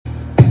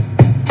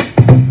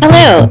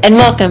Hello, and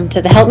welcome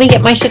to the Help Me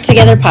Get My Shit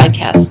Together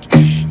podcast.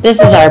 This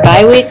is our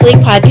bi-weekly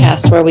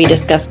podcast where we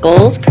discuss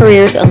goals,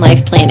 careers, and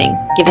life planning.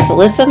 Give us a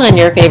listen on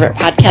your favorite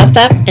podcast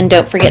app, and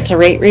don't forget to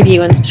rate,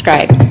 review, and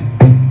subscribe.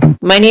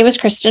 My name is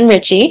Kristen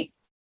Ritchie.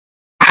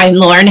 I'm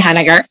Lauren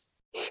Henniger.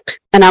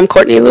 And I'm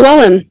Courtney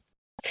Llewellyn.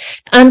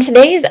 On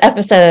today's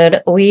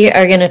episode, we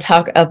are going to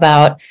talk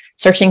about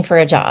searching for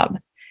a job.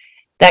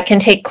 That can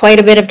take quite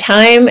a bit of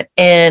time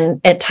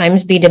and at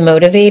times be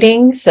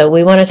demotivating. So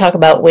we want to talk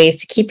about ways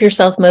to keep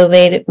yourself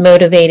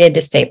motivated,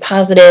 to stay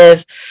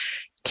positive,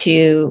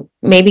 to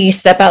maybe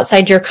step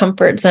outside your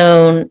comfort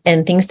zone,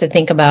 and things to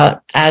think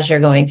about as you're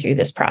going through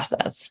this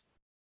process.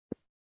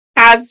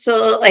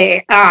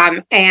 Absolutely.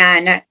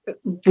 And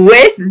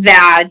with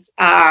that,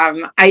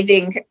 I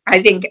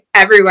think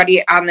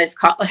everybody on this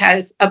call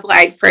has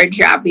applied for a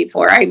job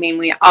before. I mean,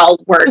 we all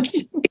worked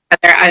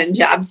together on a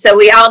job, so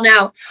we all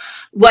know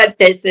what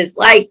this is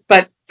like.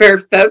 But for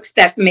folks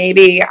that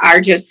maybe are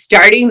just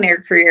starting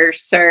their career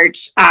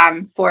search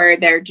for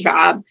their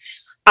job,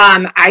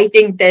 I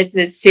think this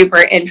is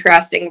super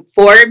interesting.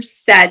 Forbes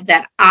said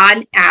that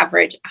on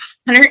average,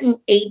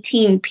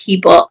 118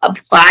 people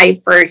apply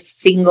for a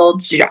single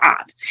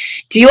job.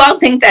 Do you all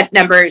think that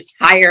number is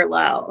high or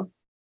low?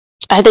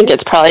 I think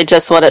it's probably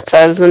just what it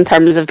says in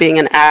terms of being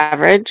an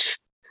average.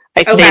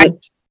 I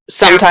think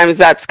sometimes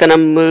that's going to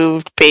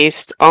move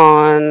based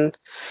on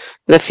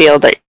the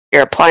field that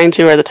you're applying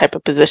to or the type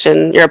of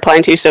position you're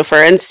applying to. So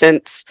for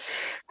instance,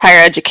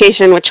 higher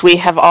education, which we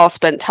have all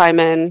spent time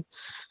in,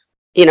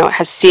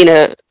 has seen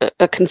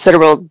a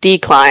considerable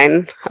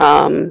decline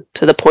to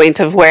the point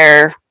of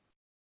where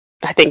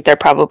I think they're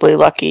probably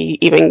lucky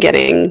even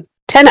getting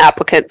 10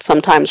 applicants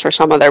sometimes for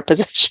some of their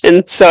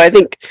positions. So I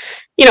think,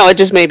 it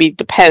just maybe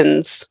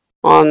depends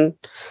on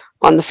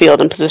the field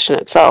and position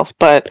itself.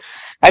 But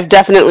I've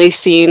definitely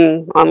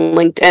seen on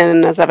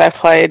LinkedIn, as I've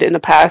applied in the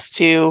past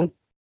to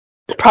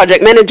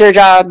project manager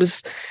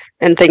jobs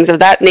and things of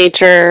that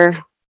nature,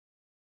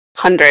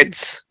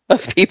 hundreds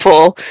of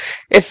people.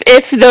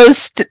 If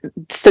those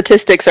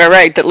statistics are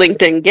right that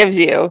LinkedIn gives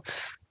you,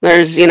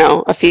 there's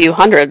a few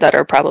hundred that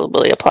are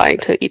probably applying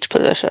to each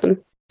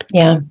position.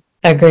 Yeah,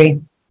 I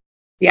agree.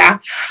 Yeah.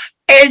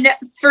 And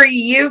for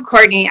you,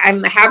 Courtney,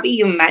 I'm happy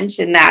you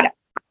mentioned that.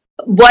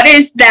 What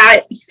is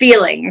that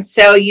feeling?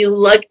 So you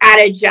look at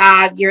a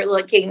job, you're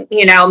looking,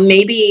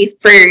 maybe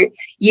for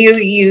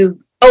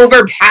you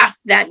overpass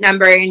that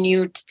number and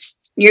you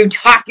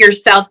talk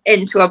yourself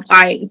into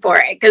applying for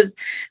it, because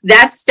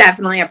that's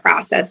definitely a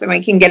process and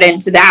we can get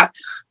into that.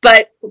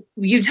 But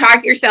you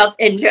talk yourself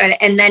into it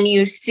and then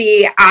you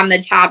see on the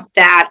top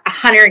that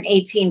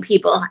 118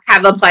 people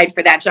have applied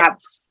for that job.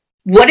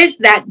 What does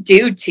that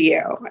do to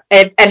you,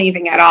 if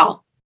anything at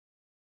all?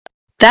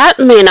 That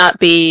I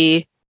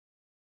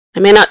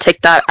may not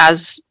take that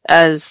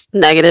as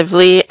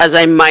negatively as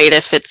I might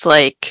if it's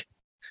like,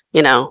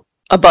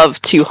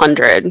 above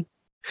 200.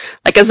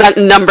 Like as that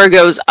number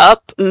goes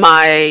up,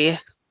 my,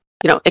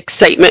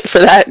 excitement for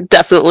that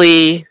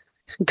definitely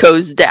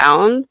goes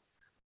down.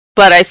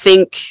 But I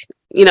think,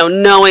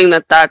 knowing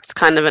that that's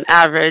kind of an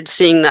average,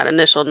 seeing that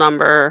initial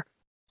number,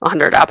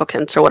 100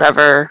 applicants or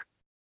whatever,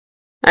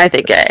 I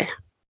think A.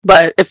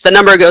 But if the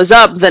number goes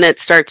up, then it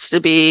starts to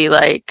be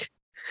like,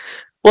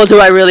 well, do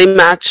I really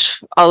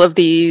match all of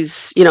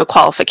these,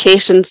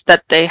 qualifications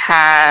that they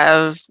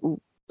have?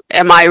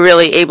 Am I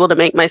really able to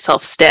make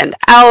myself stand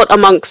out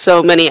amongst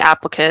so many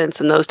applicants?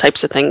 And those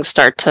types of things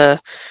start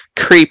to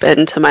creep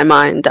into my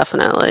mind,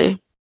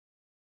 definitely.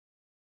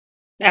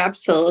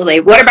 Absolutely.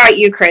 What about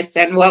you,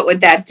 Kristen? What would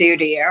that do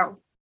to you?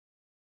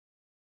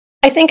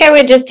 I think I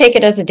would just take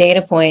it as a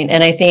data point,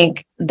 and I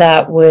think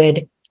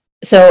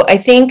I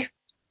think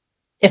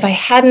if I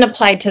hadn't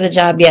applied to the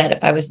job yet,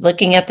 if I was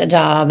looking at the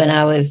job and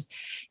I was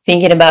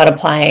thinking about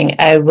applying,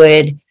 I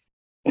would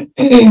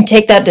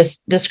take that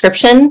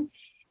description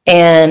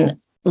and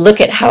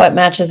look at how it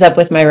matches up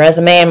with my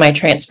resume and my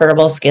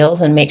transferable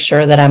skills and make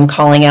sure that I'm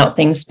calling out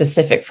things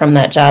specific from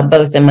that job,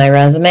 both in my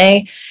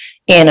resume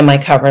and in my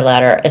cover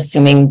letter,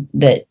 assuming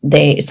that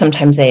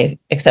sometimes they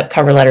accept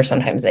cover letters,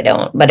 sometimes they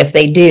don't. But if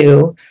they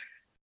do,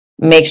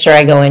 make sure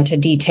I go into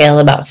detail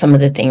about some of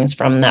the things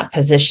from that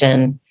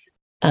position,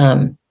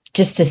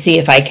 just to see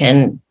if I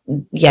can,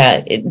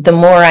 the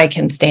more I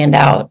can stand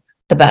out,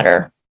 the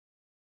better.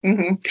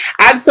 Mm-hmm.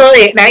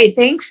 Absolutely. And I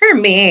think for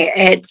me,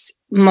 it's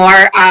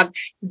more of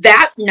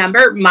that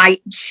number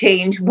might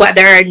change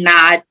whether or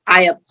not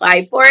I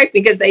apply for it,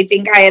 because I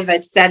think I have a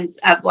sense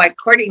of what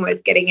Courtney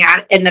was getting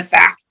at in the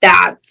fact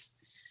that,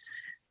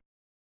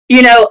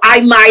 I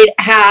might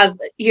have,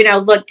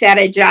 looked at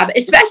a job,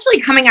 especially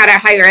coming out of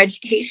higher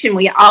education.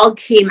 We all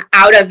came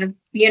out of,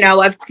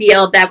 a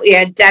field that we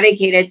had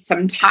dedicated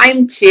some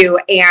time to,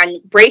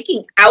 and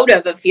breaking out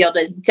of a field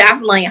is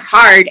definitely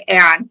hard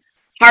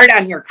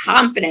on your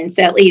confidence,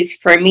 at least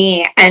for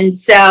me. And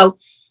so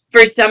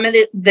for some of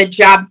the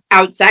jobs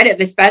outside of,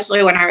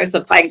 especially when I was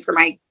applying for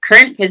my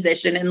current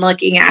position and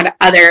looking at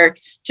other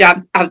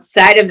jobs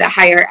outside of the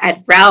higher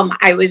ed realm,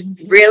 I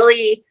was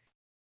really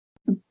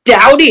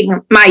doubting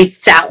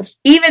myself,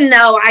 even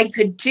though I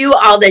could do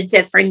all the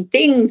different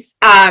things.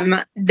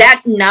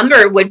 That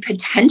number would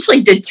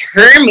potentially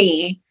deter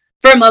me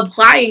from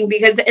applying,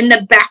 because in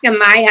the back of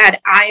my head,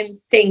 I'm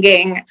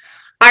thinking,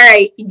 all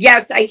right,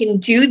 yes, I can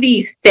do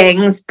these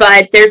things,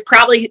 but there's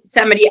probably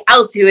somebody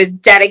else who has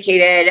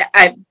dedicated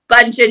a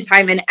bunch of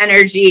time and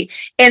energy,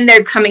 and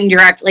they're coming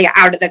directly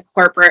out of the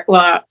corporate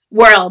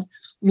world.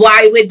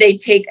 Why would they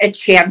take a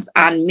chance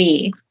on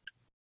me?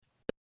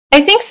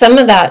 I think some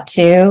of that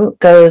too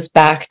goes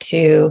back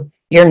to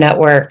your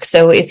network.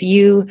 So if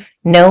you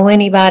know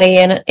anybody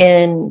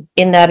in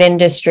that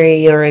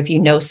industry, or if you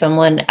know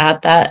someone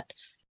at that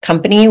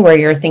company where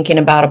you're thinking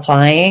about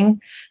applying,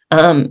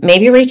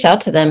 maybe reach out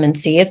to them and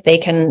see if they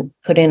can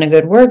put in a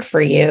good word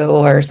for you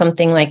or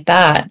something like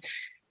that.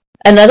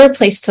 Another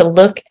place to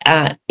look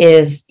at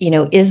is,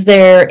 is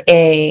there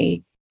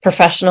a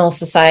professional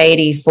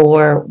society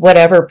for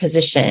whatever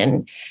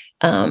position?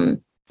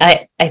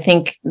 I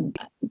think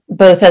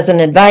both as an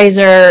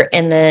advisor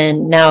and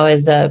then now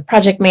as a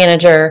project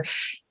manager,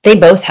 they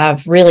both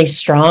have really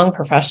strong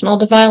professional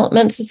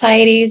development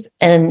societies,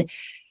 and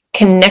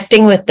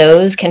connecting with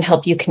those can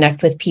help you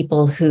connect with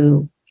people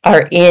who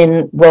are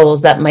in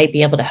roles that might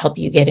be able to help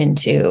you get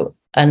into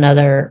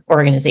another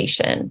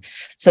organization.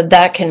 So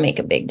that can make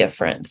a big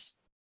difference.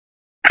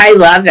 I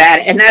love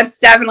that. And that's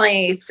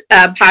definitely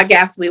a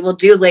podcast we will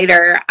do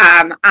later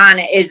on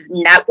is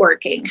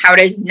networking. How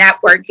does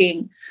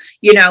networking,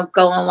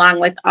 go along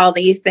with all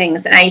these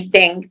things? And I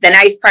think the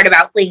nice part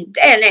about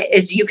LinkedIn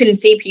is you can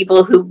see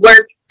people who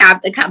work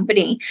at the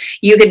company.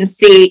 You can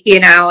see,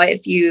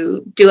 if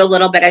you do a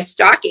little bit of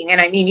stalking,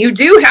 and I mean, you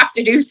do have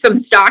to do some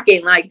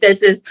stalking, like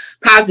this is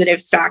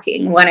positive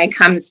stalking when it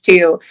comes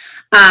to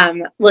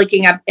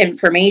looking up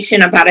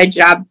information about a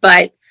job.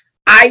 But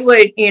I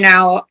would,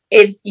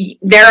 if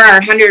there are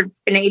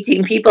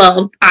 118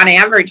 people on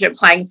average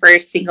applying for a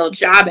single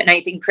job, and I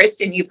think,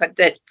 Kristen, you put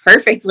this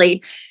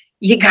perfectly,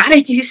 you got to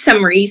do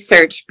some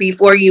research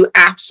before you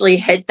actually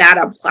hit that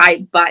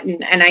apply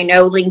button. And I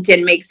know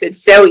LinkedIn makes it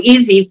so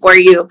easy for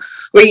you,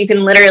 where you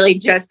can literally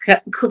just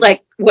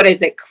click, what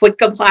is it,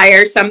 quick apply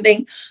or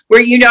something,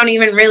 where you don't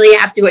even really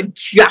have to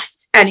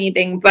adjust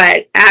anything.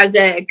 But as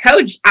a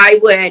coach, I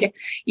would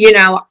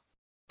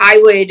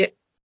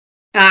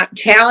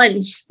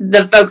challenge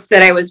the folks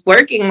that I was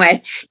working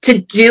with to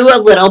do a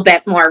little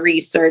bit more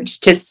research,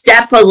 to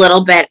step a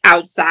little bit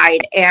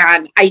outside.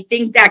 And I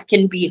think that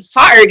can be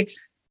hard,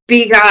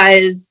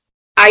 because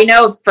I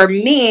know for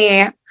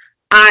me,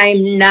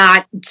 I'm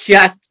not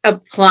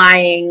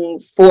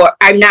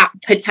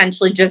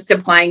potentially just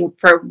applying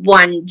for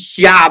one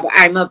job.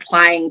 I'm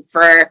applying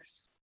for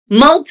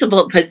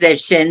multiple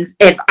positions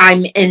if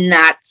I'm in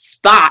that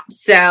spot.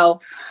 So,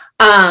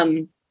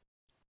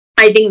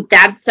 I think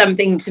that's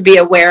something to be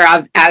aware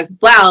of as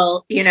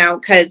well,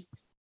 because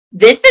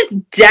this is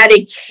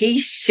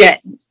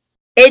dedication.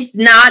 It's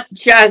not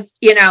just,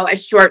 a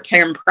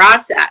short-term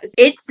process.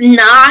 It's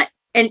not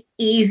an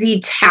easy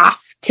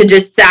task to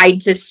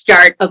decide to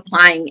start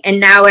applying. And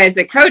now as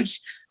a coach,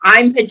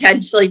 I'm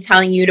potentially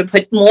telling you to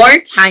put more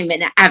time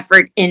and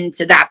effort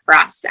into that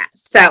process.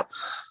 So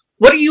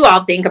what do you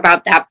all think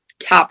about that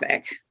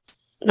topic?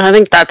 I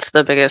think that's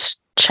the biggest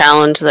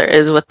challenge there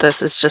is with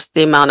this, is just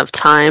the amount of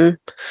time,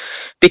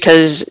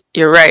 because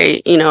you're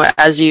right,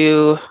 as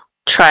you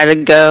try to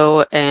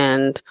go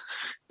and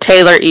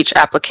tailor each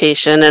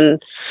application.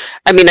 And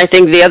I mean, I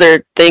think the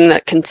other thing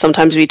that can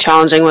sometimes be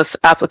challenging with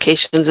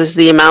applications is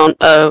the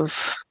amount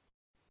of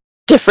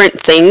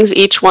different things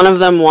each one of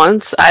them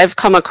wants. I've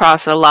come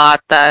across a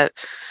lot that,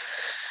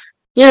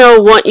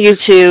 want you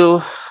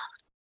to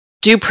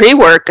do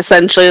pre-work,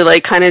 essentially,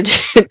 like kind of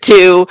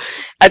do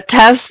a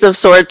test of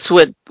sorts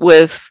with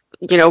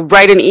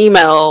write an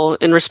email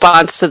in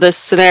response to this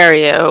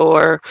scenario,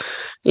 or,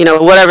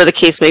 whatever the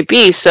case may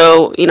be.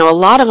 So, a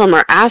lot of them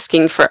are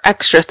asking for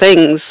extra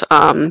things.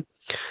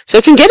 So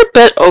it can get a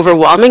bit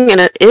overwhelming,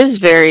 and it is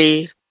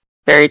very,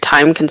 very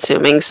time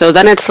consuming. So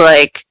then it's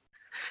like,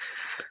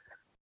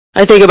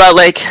 I think about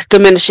like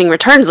diminishing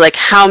returns, like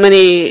how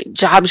many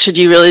jobs should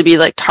you really be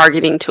like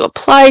targeting to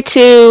apply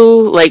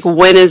to? Like,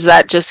 when is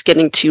that just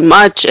getting too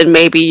much? And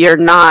maybe you're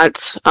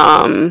not,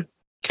 I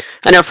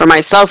know for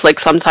myself, like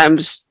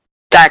sometimes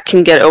that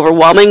can get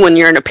overwhelming when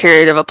you're in a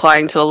period of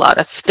applying to a lot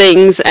of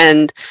things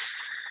and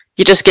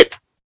you just get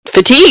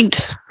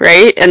fatigued,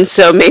 right? And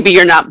so maybe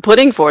you're not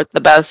putting forth the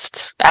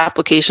best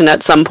application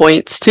at some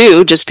points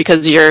too, just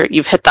because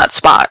you've hit that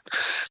spot. I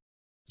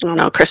don't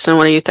know, Kristen,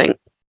 what do you think?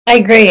 I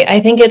agree.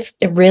 I think it's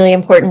really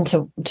important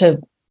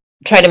to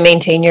try to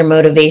maintain your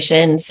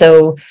motivation.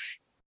 So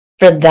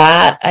for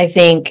that, I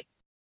think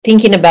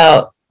thinking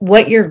about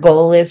what your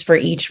goal is for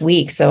each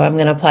week. So I'm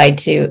going to apply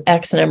to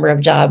X number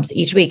of jobs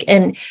each week,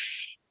 and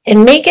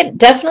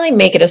definitely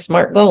make it a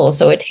SMART goal.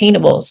 So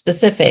attainable,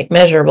 specific,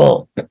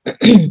 measurable,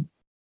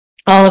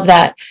 all of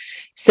that.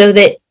 So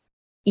that,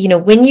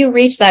 when you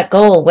reach that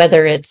goal,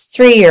 whether it's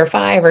 3 or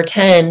 5 or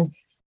 10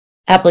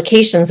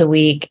 applications a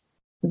week,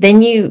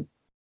 then you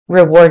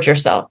reward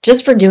yourself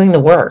just for doing the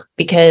work,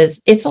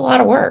 because it's a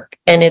lot of work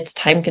and it's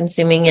time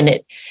consuming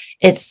and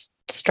it's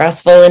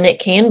stressful, and it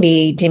can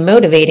be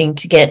demotivating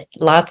to get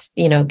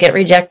get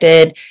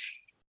rejected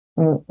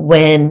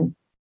when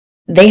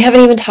they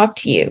haven't even talked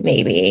to you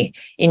maybe,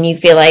 and you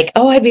feel like,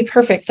 oh, I'd be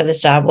perfect for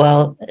this job.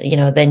 Well,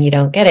 then you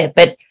don't get it.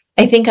 But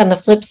I think on the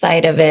flip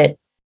side of it,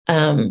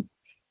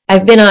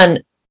 I've been on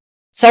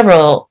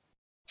several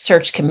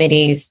search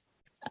committees.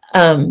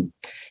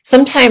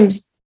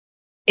 Sometimes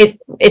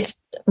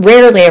it's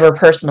rarely ever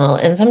personal,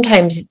 and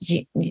sometimes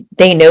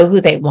they know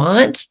who they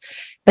want,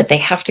 but they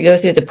have to go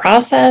through the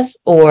process,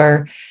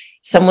 or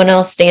someone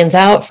else stands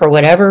out for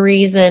whatever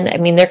reason. I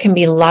mean, there can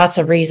be lots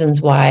of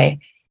reasons why,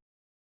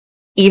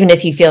 even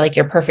if you feel like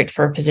you're perfect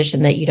for a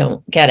position, that you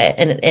don't get it.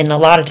 And a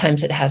lot of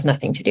times it has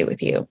nothing to do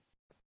with you.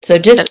 So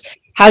just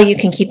how you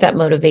can keep that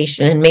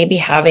motivation, and maybe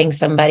having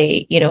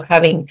somebody,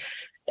 having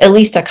at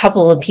least a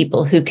couple of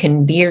people who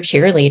can be your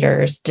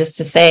cheerleaders, just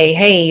to say,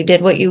 hey, you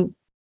did what you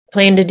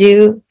planned to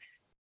do.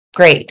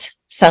 Great.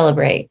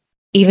 Celebrate,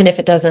 even if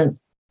it doesn't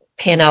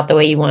pan out the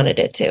way you wanted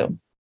it to.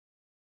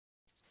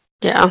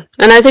 Yeah.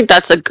 And I think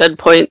that's a good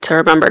point to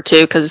remember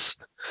too, because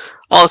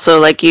also,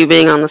 like, you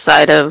being on the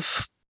side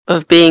of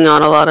being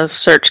on a lot of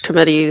search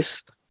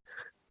committees,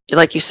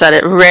 like you said,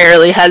 it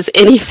rarely has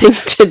anything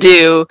to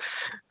do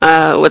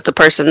with the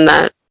person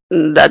that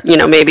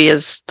maybe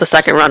is the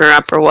second runner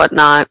up or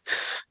whatnot.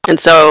 And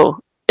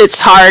so it's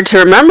hard to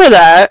remember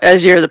that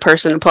as you're the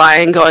person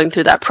applying, going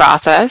through that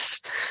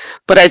process.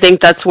 But I think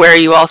that's where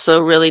you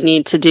also really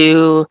need to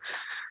do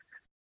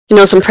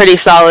some pretty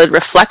solid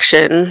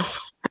reflection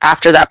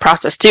after that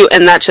process too.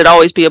 And that should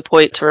always be a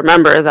point to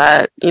remember,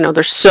 that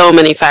there's so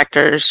many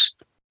factors,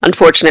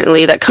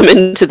 unfortunately, that come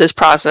into this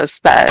process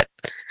that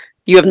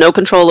you have no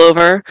control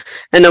over.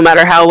 And no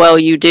matter how well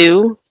you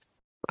do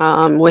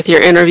with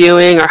your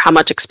interviewing or how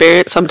much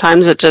experience,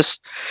 sometimes it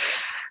just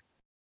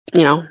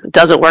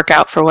doesn't work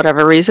out for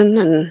whatever reason.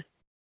 And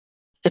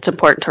it's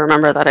important to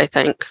remember that, I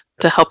think,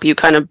 to help you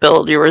kind of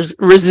build your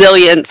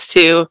resilience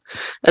to,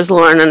 as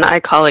Lauren and I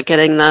call it,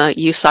 getting the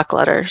 "you suck"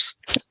 letters.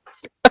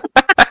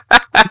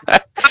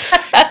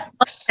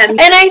 And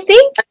I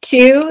think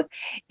too,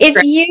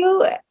 even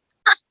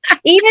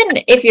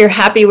if you're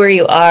happy where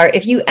you are,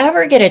 if you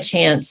ever get a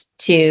chance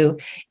to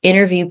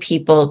interview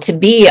people, to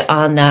be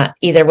on that,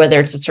 either whether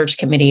it's a search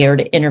committee or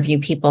to interview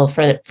people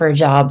for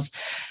jobs,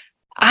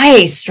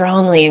 I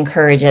strongly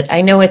encourage it.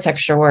 I know it's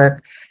extra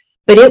work,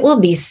 but it will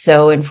be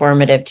so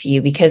informative to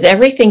you, because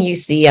everything you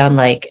see on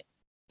like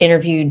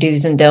interview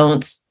do's and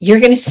don'ts, you're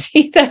going to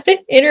see that in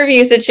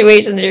interview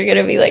situations. You're going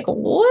to be like,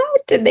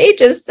 what did they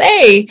just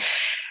say?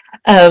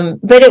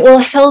 But it will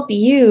help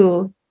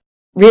you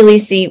really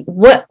see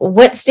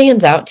what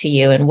stands out to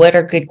you, and what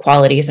are good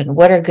qualities, and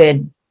what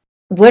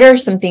are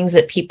some things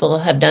that people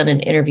have done in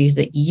interviews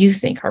that you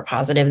think are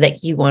positive,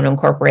 that you want to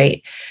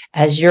incorporate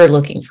as you're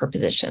looking for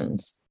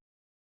positions.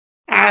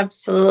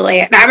 Absolutely.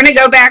 And I'm going to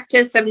go back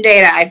to some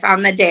data. I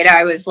found the data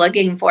I was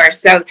looking for.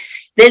 So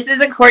this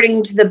is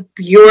according to the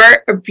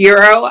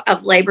Bureau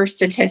of Labor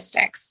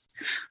Statistics.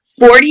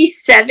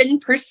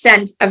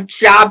 47% of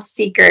job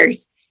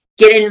seekers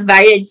get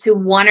invited to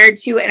 1 or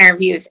 2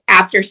 interviews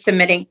after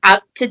submitting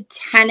up to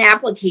 10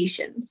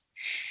 applications.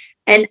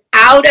 And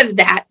out of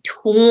that,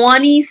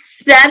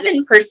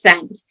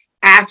 27%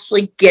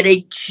 actually get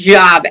a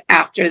job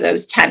after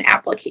those 10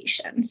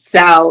 applications.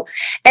 So,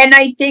 and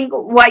I think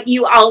what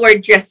you all were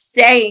just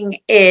saying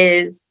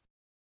is,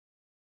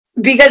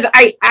 because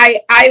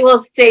I will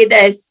say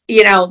this,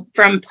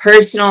 from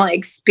personal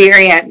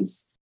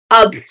experience,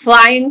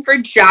 applying for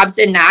jobs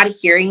and not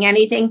hearing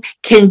anything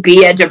can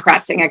be a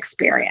depressing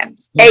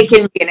experience. Mm-hmm. It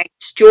can be an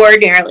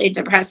extraordinarily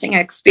depressing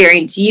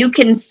experience. You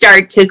can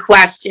start to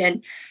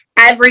question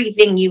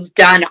everything you've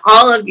done,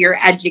 all of your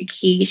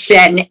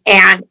education.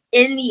 And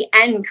in the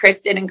end,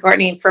 Kristen and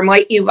Courtney, from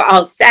what you've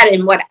all said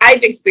and what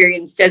I've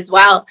experienced as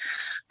well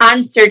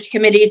on search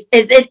committees,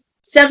 is it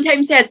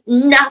sometimes has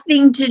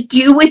nothing to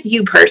do with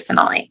you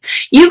personally.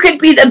 You could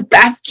be the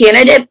best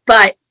candidate,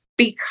 but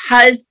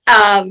because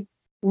of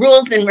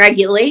rules and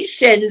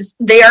regulations,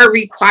 they are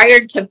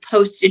required to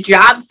post a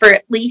job for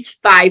at least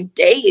 5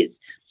 days.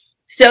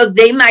 So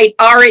they might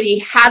already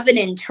have an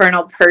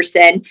internal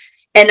person.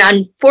 And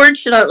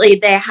unfortunately,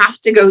 they have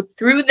to go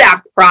through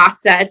that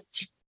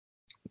process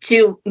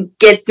to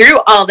get through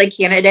all the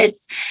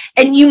candidates.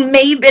 And you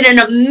may have been an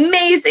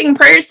amazing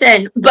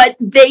person, but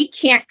they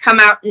can't come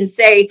out and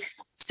say,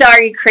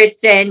 sorry,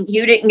 Kristen,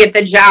 you didn't get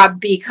the job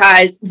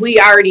because we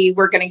already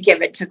were going to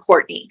give it to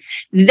Courtney.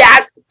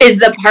 That is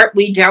the part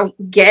we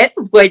don't get,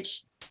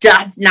 which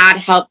does not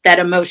help that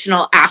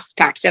emotional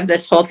aspect of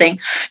this whole thing,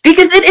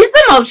 because it is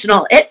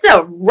emotional. It's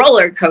a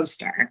roller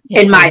coaster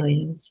in my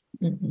opinion.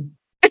 Mm-hmm.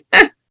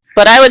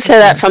 But I would say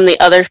that from the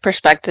other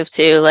perspective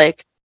too,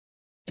 like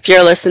if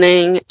you're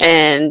listening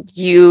and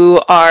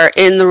you are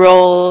in the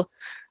role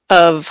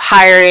of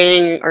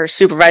hiring or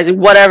supervising,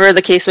 whatever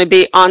the case may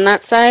be on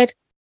that side,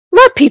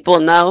 let people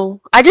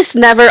know. I just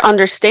never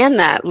understand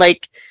that.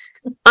 Like,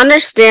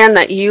 understand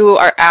that you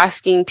are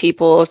asking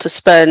people to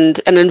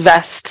spend and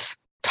invest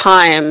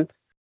time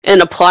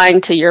in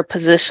applying to your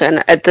position,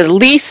 at the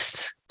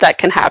least that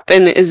can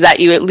happen is that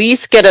you at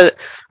least get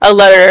a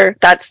letter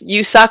that's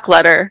you suck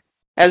letter,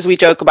 as we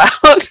joke about,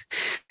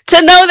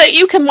 to know that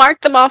you can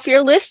mark them off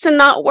your list and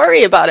not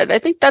worry about it. I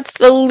think that's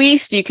the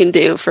least you can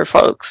do for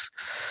folks.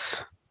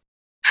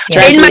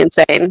 Drives me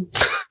insane.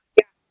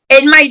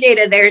 In my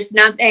data, there's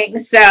nothing.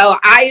 So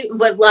I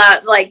would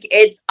love, like,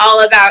 it's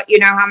all about,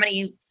 how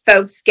many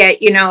folks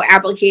get,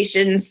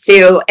 applications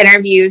to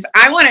interviews.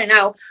 I want to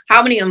know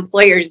how many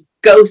employers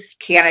ghost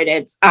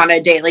candidates on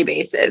a daily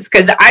basis,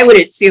 because I would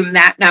assume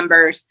that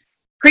number's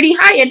pretty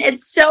high. And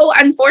it's so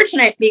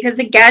unfortunate because,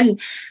 again,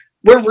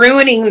 we're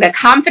ruining the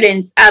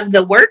confidence of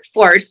the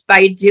workforce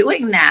by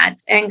doing that.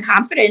 And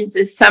confidence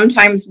is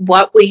sometimes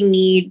what we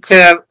need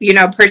to,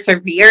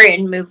 persevere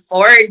and move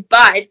forward.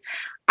 But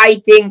I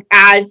think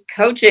as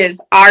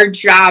coaches, our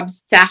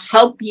job's to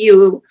help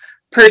you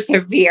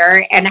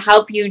persevere and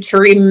help you to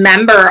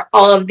remember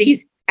all of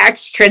these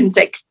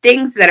extrinsic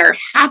things that are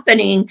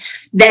happening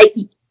that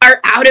are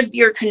out of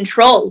your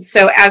control.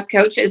 So as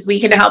coaches, we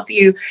can help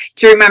you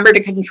to remember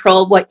to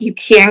control what you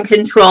can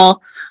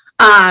control,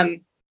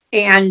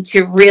 and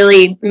to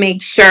really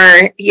make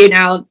sure,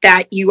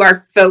 that you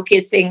are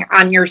focusing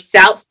on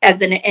yourself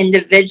as an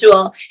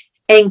individual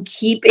and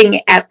keeping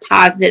it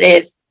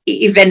positive,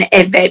 even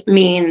if it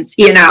means,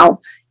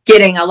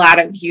 getting a lot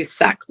of you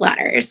suck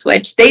letters,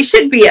 which they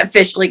should be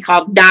officially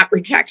called not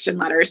rejection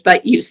letters,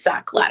 but you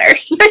suck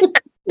letters.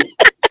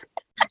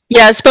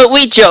 Yes, but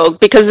we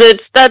joke because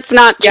that's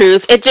not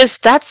truth.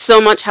 That's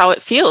so much how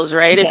it feels,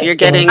 right? If you're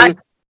getting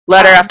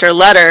letter after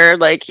letter,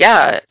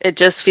 it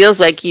just feels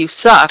like you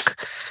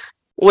suck.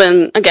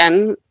 When,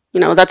 again,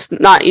 that's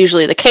not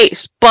usually the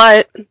case.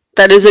 But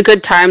that is a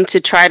good time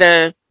to try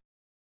to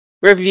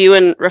review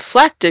and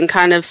reflect and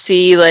kind of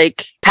see,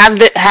 have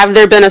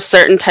there been a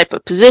certain type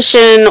of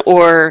position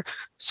or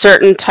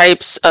certain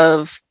types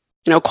of,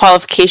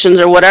 qualifications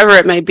or whatever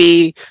it may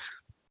be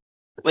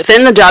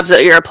within the jobs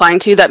that you're applying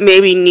to that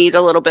maybe need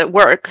a little bit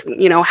work.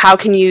 How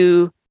can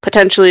you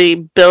potentially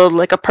build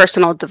a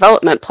personal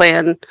development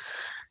plan,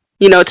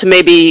 to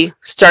maybe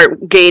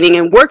start gaining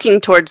and working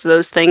towards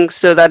those things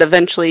so that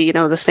eventually,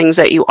 the things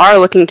that you are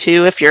looking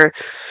to, if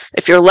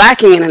you're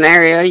lacking in an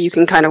area, you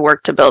can kind of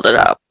work to build it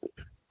up.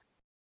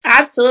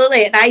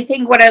 Absolutely. And I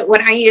think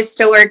when I used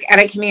to work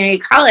at a community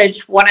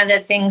college, one of the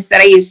things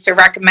that I used to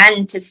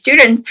recommend to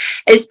students,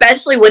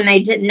 especially when they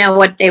didn't know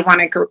what they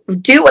want to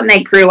do when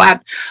they grew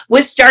up,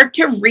 was start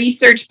to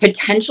research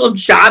potential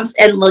jobs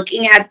and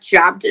looking at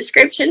job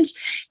descriptions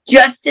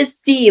just to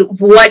see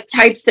what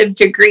types of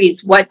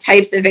degrees, what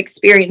types of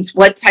experience,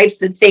 what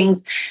types of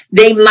things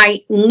they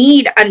might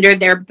need under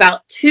their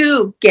belt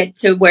to get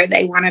to where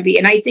they want to be.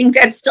 And I think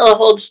that still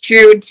holds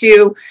true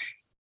to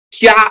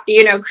job,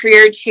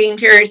 career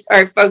changers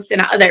or folks in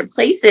other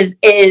places.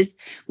 Is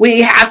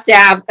we have to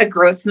have a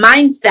growth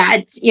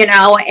mindset,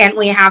 and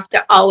we have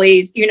to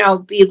always,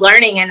 be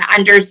learning and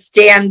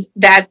understand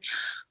that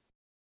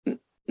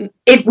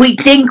if we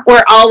think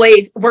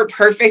we're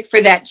perfect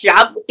for that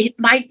job, it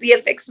might be a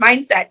fixed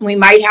mindset. And we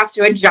might have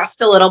to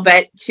adjust a little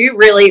bit to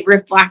really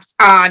reflect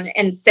on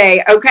and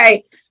say,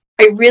 okay,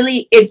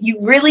 if you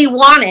really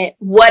want it,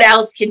 what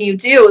else can you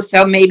do?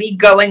 So maybe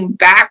going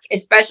back,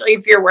 especially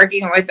if you're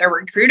working with a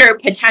recruiter,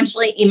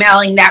 potentially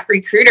emailing that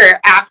recruiter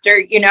after,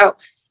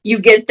 you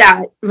get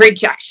that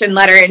rejection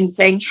letter and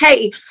saying,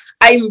 hey,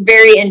 I'm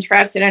very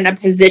interested in a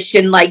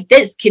position like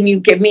this. Can you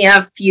give me a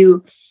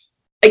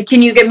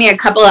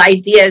couple of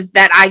ideas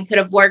that I could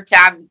have worked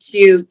on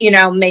to,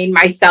 make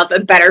myself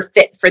a better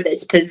fit for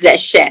this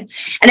position?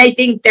 And I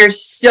think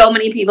there's so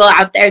many people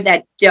out there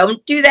that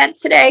don't do that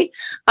today.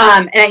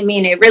 And I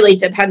mean, it really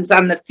depends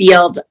on the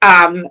field,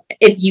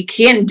 if you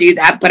can do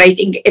that. But I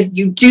think if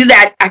you do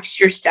that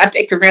extra step,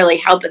 it can really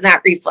help in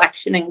that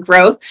reflection and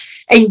growth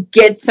and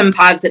get some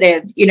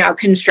positive,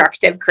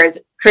 constructive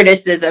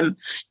criticism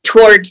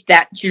towards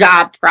that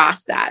job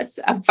process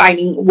of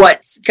finding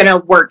what's going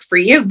to work for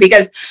you.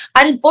 Because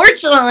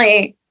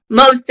unfortunately,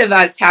 most of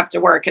us have to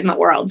work in the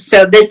world.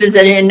 So this is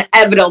an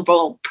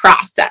inevitable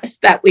process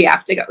that we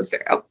have to go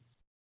through.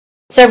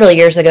 Several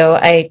years ago,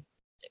 I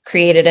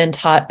created and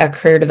taught a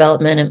career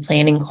development and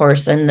planning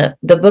course. And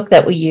the book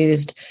that we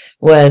used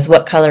was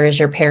What Color is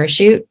Your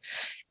Parachute?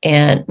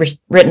 And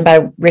written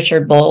by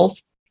Richard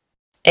Bowles.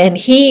 And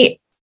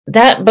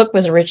that book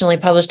was originally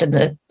published in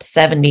the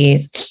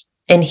 70s.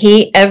 And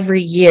he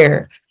every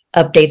year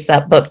updates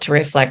that book to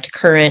reflect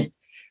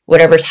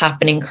whatever's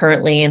happening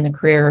currently in the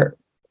career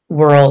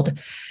world.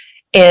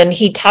 And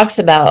he talks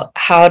about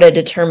how to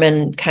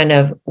determine kind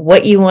of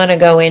what you want to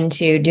go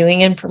into, doing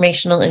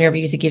informational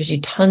interviews. He gives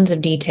you tons of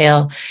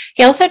detail.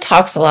 He also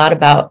talks a lot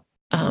about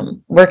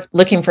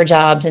looking for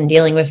jobs and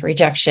dealing with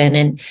rejection.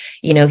 And,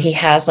 he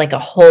has a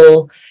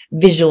whole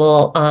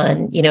visual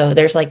on,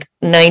 there's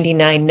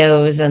 99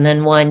 no's and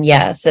then one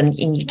yes. And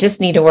you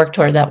just need to work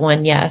toward that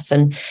one yes.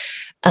 And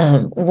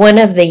one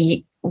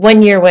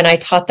year when I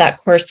taught that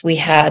course, we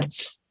had,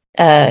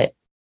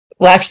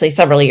 actually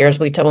several years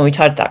when we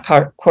taught that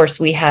course,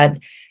 we had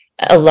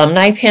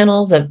alumni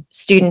panels of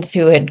students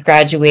who had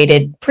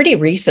graduated pretty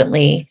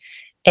recently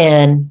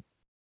and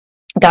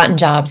gotten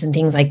jobs and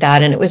things like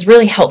that. And it was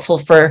really helpful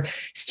for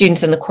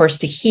students in the course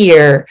to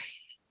hear,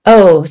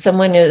 oh,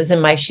 someone is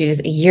in my shoes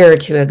a year or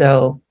two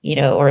ago,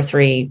 or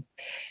 3,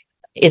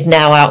 is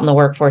now out in the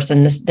workforce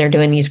and they're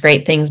doing these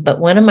great things. But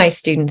one of my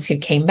students who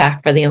came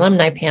back for the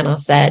alumni panel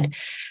said,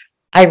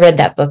 I read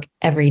that book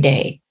every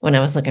day when I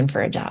was looking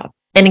for a job.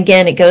 And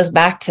again, it goes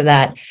back to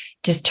that,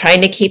 just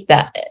trying to keep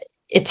that.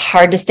 It's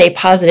hard to stay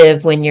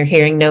positive when you're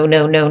hearing no,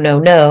 no, no, no,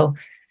 no,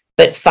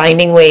 but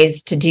finding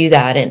ways to do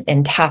that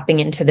and tapping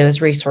into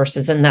those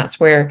resources. And that's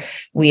where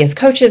we as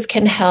coaches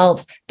can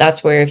help.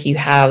 That's where if you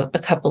have a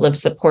couple of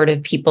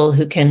supportive people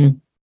who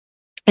can,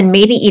 and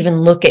maybe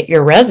even look at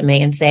your resume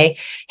and say,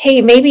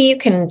 hey, maybe you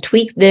can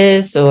tweak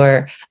this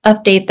or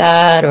update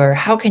that, or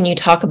how can you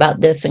talk about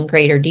this in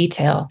greater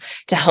detail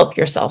to help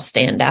yourself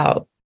stand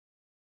out?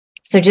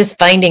 So just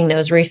finding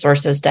those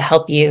resources to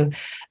help you,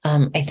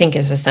 I think,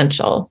 is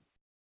essential.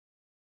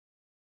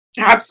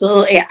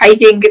 Absolutely. I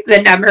think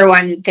the number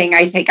one thing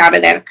I take out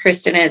of that,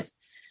 Kristen, is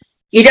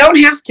you don't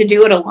have to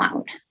do it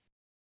alone.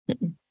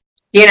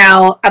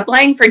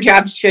 Applying for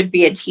jobs should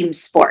be a team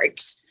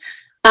sport.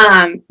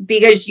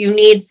 Because you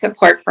need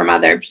support from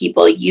other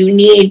people. You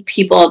need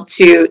people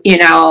to,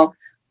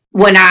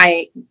 when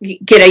I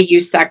get a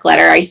USEC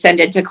letter, I send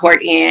it to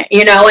Courtney,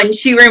 and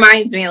she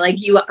reminds me, like,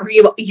 you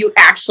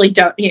actually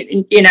don't,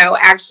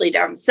 actually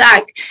don't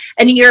suck.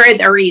 And here are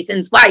the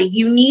reasons why.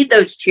 You need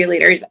those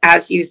cheerleaders,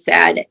 as you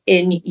said,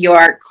 in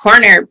your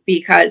corner,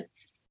 because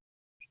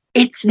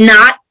it's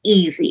not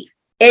easy.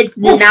 It's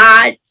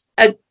not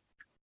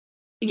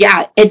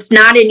it's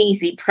not an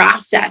easy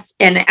process.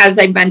 And as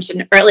I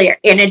mentioned earlier,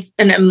 and it's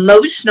an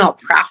emotional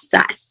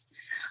process.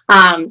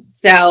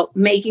 So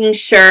making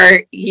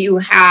sure you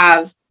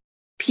have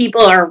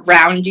people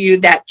around you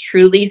that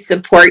truly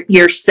support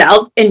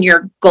yourself and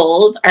your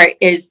goals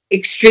is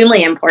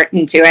extremely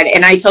important to it.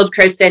 And I told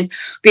Kristen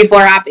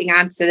before hopping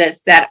onto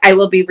this that I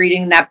will be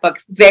reading that book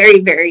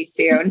very, very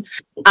soon.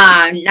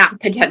 Not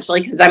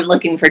potentially because I'm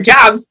looking for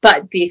jobs,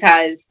 but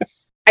because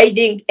I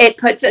think it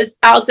puts us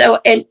also,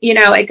 and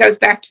it goes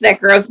back to that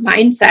growth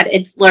mindset.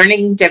 It's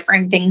learning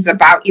different things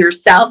about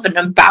yourself and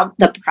about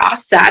the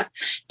process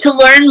to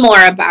learn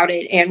more about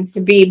it and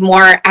to be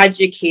more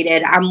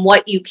educated on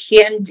what you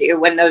can do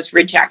when those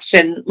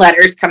rejection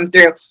letters come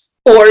through,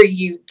 or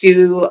you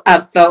do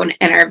a phone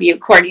interview.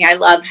 Courtney, I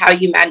love how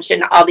you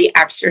mentioned all the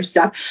extra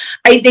stuff.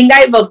 I think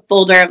I have a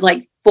folder of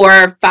like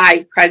 4 or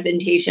 5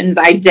 presentations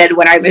I did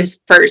when I was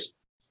first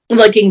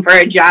looking for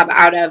a job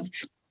out of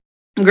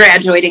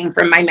graduating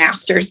from my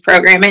master's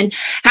program, and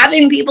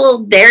having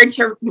people there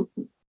to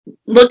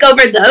look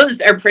over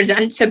those or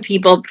present to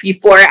people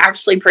before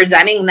actually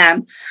presenting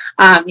them,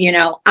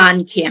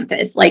 on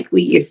campus like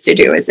we used to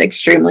do is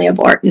extremely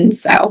important.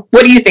 So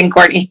what do you think,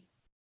 Courtney?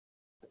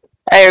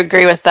 I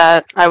agree with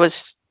that. I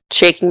was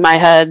shaking my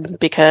head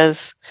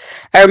because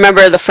I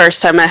remember the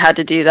first time I had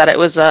to do that. It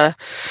was an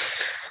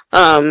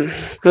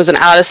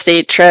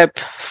out-of-state trip.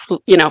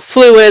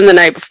 Flew in the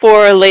night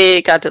before,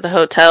 late, got to the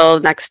hotel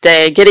the next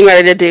day, getting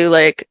ready to do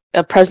like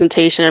a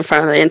presentation in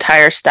front of the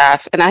entire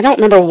staff. And I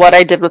don't remember what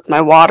I did with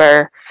my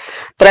water,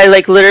 but I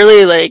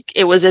literally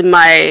it was in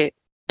my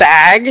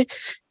bag,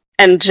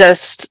 and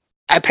just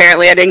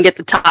apparently I didn't get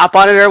the top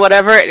on it or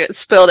whatever. It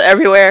spilled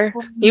everywhere.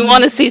 You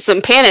want to see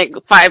some panic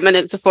 5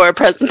 minutes before a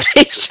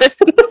presentation.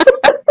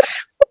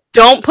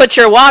 Don't put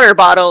your water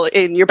bottle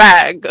in your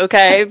bag,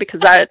 okay? Because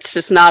that's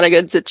just not a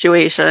good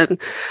situation.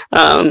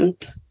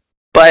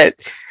 But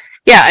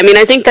yeah, I mean,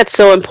 I think that's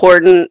so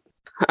important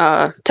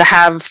to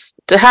have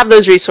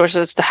those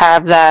resources, to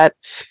have that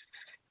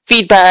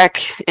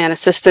feedback and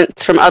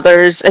assistance from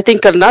others. I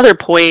think another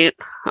point,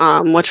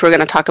 which we're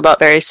going to talk about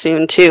very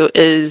soon too,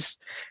 is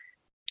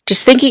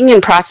just thinking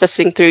and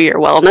processing through your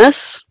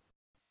wellness,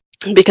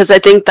 because I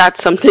think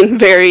that's something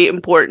very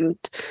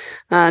important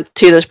to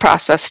this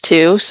process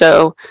too.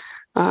 So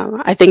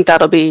I think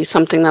that'll be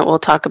something that we'll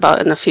talk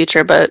about in the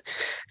future, but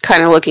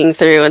kind of looking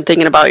through and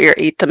thinking about your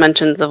 8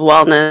 dimensions of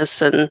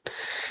wellness, and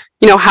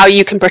how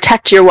you can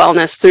protect your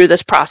wellness through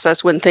this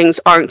process when things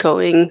aren't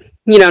going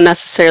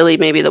necessarily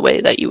maybe the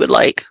way that you would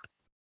like.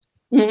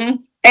 Mm-hmm.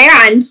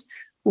 And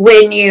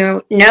when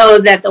you know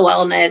that the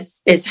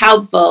wellness is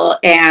helpful,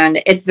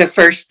 and it's the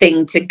first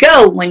thing to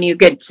go when you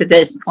get to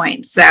this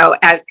point. So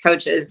as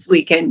coaches,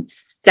 we can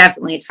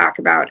definitely talk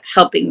about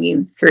helping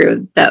you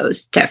through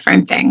those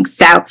different things.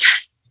 So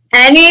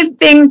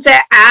anything to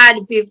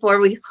add before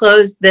we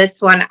close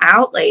this one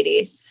out,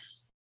 ladies?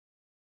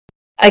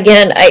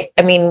 Again, I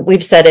mean,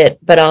 we've said it,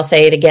 but I'll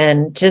say it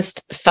again.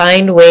 Just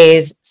find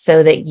ways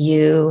so that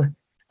you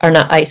are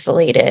not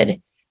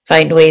isolated.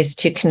 Find ways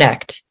to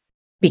connect,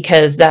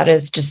 because that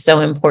is just so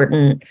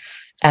important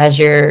as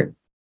you're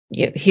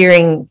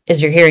hearing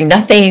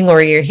nothing,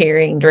 or you're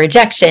hearing the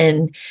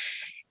rejection.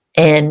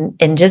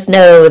 And just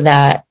know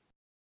that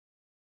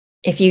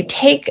if you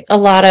take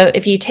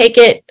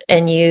it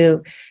and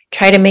you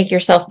try to make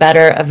yourself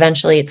better,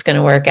 eventually it's going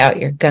to work out.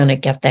 You're going to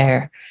get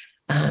there.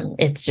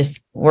 It's just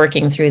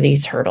working through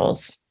these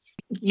hurdles.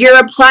 you're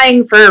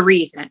applying for a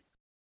reason.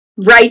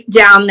 Write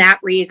down that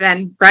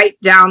reason, write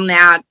down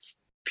that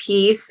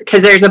piece,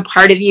 because there's a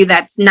part of you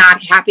that's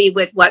not happy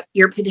with what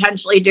you're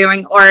potentially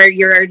doing, or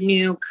you're a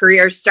new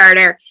career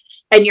starter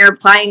and you're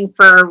applying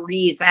for a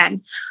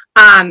reason.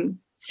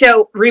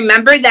 So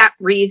remember that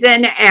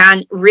reason,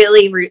 and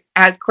really,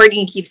 as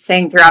Courtney keeps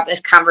saying throughout this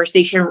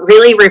conversation,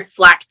 really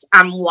reflect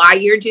on why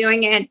you're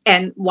doing it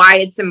and why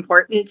it's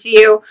important to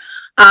you,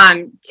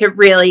 to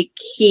really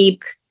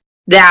keep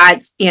that,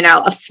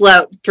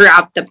 afloat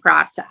throughout the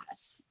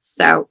process.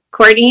 So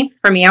Courtney,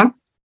 from you.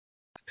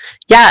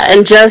 Yeah,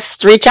 and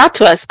just reach out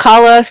to us,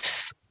 call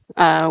us.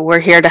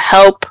 We're here to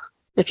help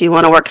if you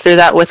want to work through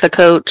that with a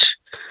coach.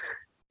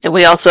 And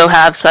we also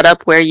have set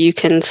up where you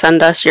can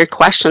send us your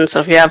questions. So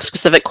if you have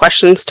specific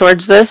questions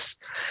towards this,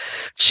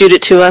 shoot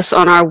it to us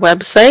on our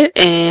website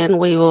and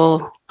we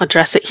will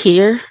address it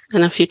here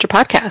in a future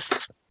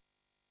podcast.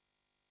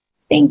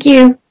 Thank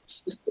you.